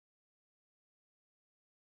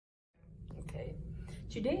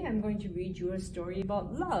Today I'm going to read you a story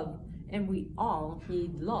about love, and we all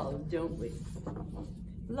need love, don't we?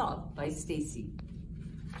 Love by Stacy.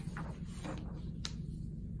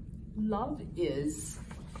 Love is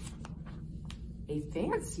a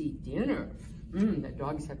fancy dinner. The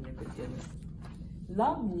dog's having a good dinner.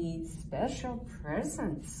 Love needs special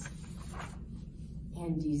presents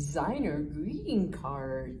and designer greeting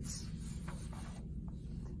cards.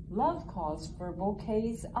 Love calls for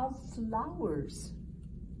bouquets of flowers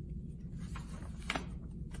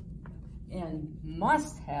and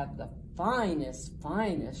must have the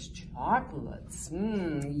finest chocolates.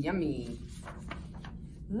 Yummy.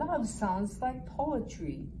 Love sounds like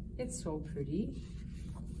poetry. It's so pretty.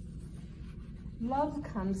 Love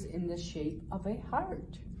comes in the shape of a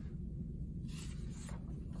heart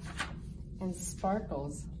and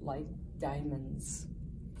sparkles like diamonds.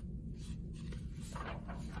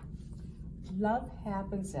 Love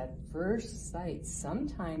happens at first sight.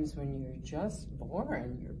 Sometimes when you're just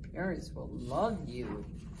born, your parents will love you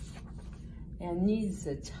and needs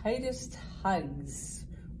the tightest hugs.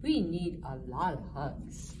 We need a lot of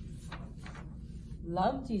hugs.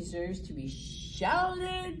 Love deserves to be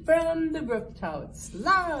shouted from the rooftops.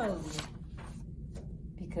 Love!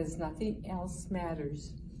 Because nothing else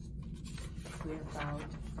matters without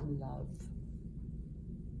love.